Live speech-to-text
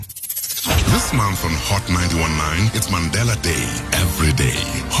This month on Hot 91.9, it's Mandela Day every day.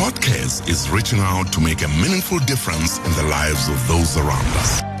 Hot Cares is reaching out to make a meaningful difference in the lives of those around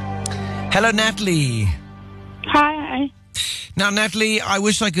us. Hello, Natalie. Hi. Now, Natalie, I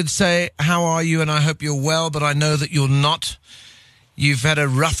wish I could say, how are you? And I hope you're well, but I know that you're not. You've had a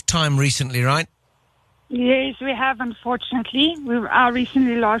rough time recently, right? Yes, we have, unfortunately. I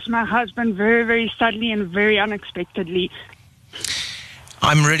recently lost my husband very, very suddenly and very unexpectedly.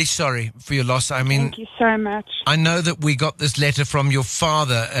 I'm really sorry for your loss. I mean, thank you so much. I know that we got this letter from your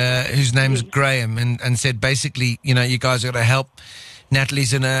father, whose name's Graham, and said basically, you know, you guys are going to help.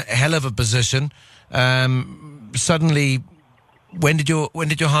 Natalie's in a hell of a position. Suddenly, when did your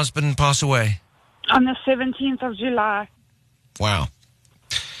husband pass away? On the 17th of July. Wow.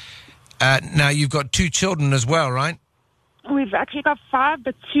 Now, you've got 2 children as well, right? We've actually got 5,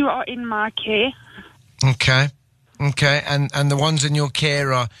 but 2 are in my care. Okay. And the ones in your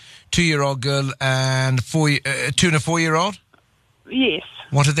care are 2-year-old girl and 2 and a 4-year-old? Yes.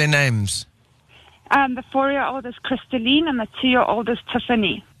 What are their names? The 4-year-old is Crystalline and the 2-year-old is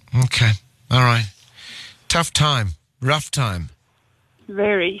Tiffany. Okay. All right. Tough time. Rough time.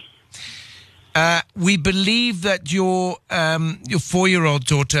 Very. We believe that your 4-year-old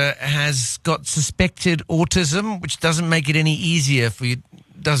daughter has got suspected autism, which doesn't make it any easier for you,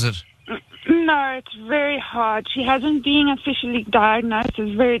 does it? No, it's very hard. She hasn't been officially diagnosed.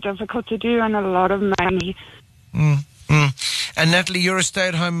 It's very difficult to do and a lot of money. And Natalie, you're a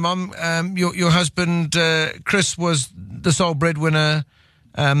stay-at-home mum. Your husband, Chris, was the sole breadwinner,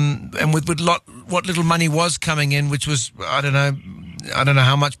 and with what little money was coming in, which was, I don't know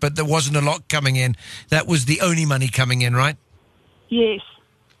how much, but there wasn't a lot coming in. That was the only money coming in, right? Yes.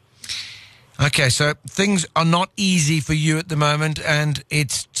 Okay, so things are not easy for you at the moment, and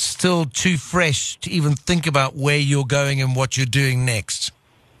it's still too fresh to even think about where you're going and what you're doing next.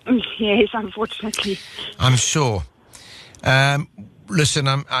 Yes, unfortunately. I'm sure. Listen,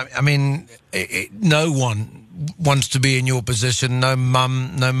 I mean, no one wants to be in your position. No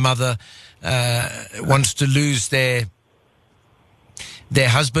mum, no mother wants to lose their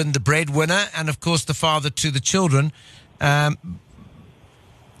husband, the breadwinner, and of course the father to the children.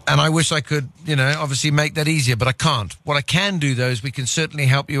 And I wish I could, obviously make that easier, but I can't. What I can do, though, is we can certainly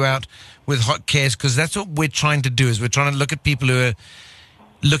help you out with Hot Cares, because that's what we're trying to do, is we're trying to look at people who are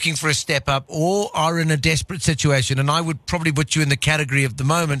looking for a step up or are in a desperate situation. And I would probably put you in the category at the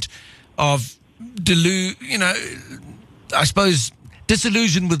moment of, I suppose,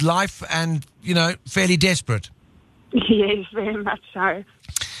 disillusioned with life and, fairly desperate. Yes, very much so.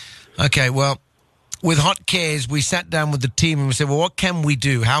 Okay, well, with Hot Cares, we sat down with the team and we said, well, what can we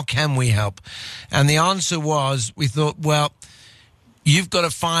do? How can we help? And the answer was, we thought, well, you've got to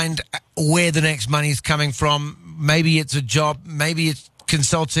find where the next money is coming from. Maybe it's a job. Maybe it's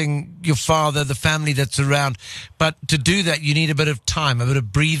consulting your father, the family that's around. But to do that, you need a bit of time, a bit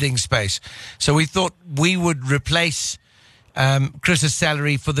of breathing space. So we thought we would replace Chris's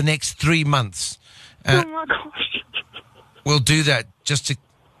salary for the next 3 months. Oh, my gosh. We'll do that just to...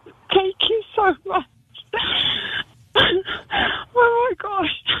 Thank you so much. Oh, my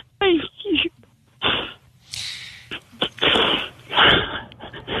gosh. Thank you.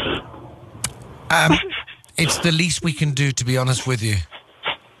 It's the least we can do, to be honest with you.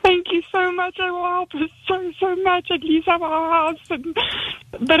 Thank you so much. It will help us so much. At least have our house and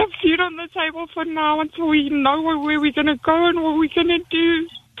a bit of food on the table for now until we know where we're going to go and what we're going to do.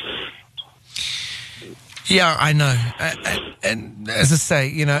 Yeah, I know. And as I say,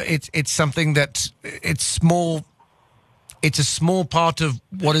 it's something that it's small. It's a small part of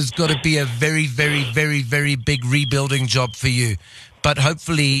what has got to be a very, very, very, very big rebuilding job for you. But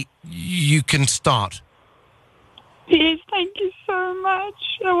hopefully you can start. Yes, thank you so much.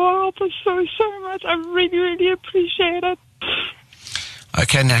 It will help us so much. I really, really appreciate it.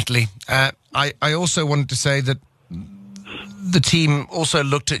 Okay, Natalie. I also wanted to say that the team also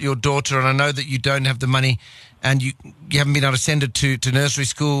looked at your daughter, and I know that you don't have the money and you haven't been able to send her to nursery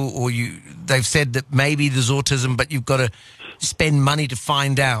school, or they've said that maybe there's autism, but you've got to spend money to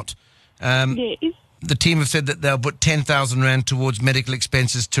find out. Yes. The team have said that they'll put 10,000 Rand towards medical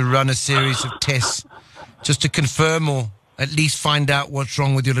expenses to run a series of tests just to confirm or at least find out what's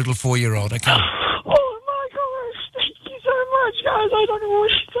wrong with your little 4-year-old, okay? Oh, my gosh. Thank you so much, guys. I don't know what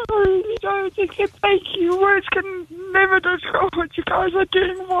to say. I really don't. Except thank you. Words can never describe what you guys are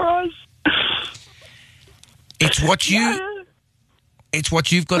doing for us. It's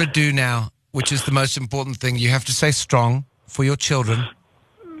what you've got to do now, which is the most important thing. You have to stay strong for your children.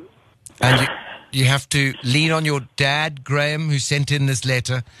 And you have to lean on your dad, Graham, who sent in this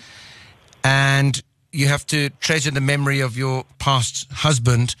letter. And you have to treasure the memory of your past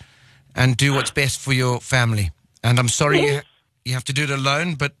husband and do what's best for your family. And I'm sorry you have to do it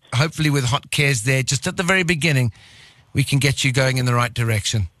alone, but hopefully with Hot Cares there, just at the very beginning, we can get you going in the right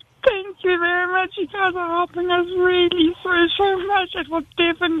direction. Thank you very much. You guys are helping us really so much. It will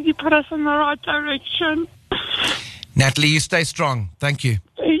definitely put us in the right direction. Natalie, you stay strong. Thank you.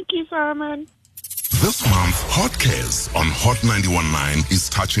 Thank you, Simon. This month, Hot Cares on Hot 91.9 is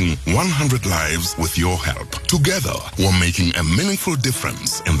touching 100 lives with your help. Together, we're making a meaningful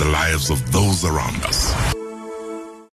difference in the lives of those around us.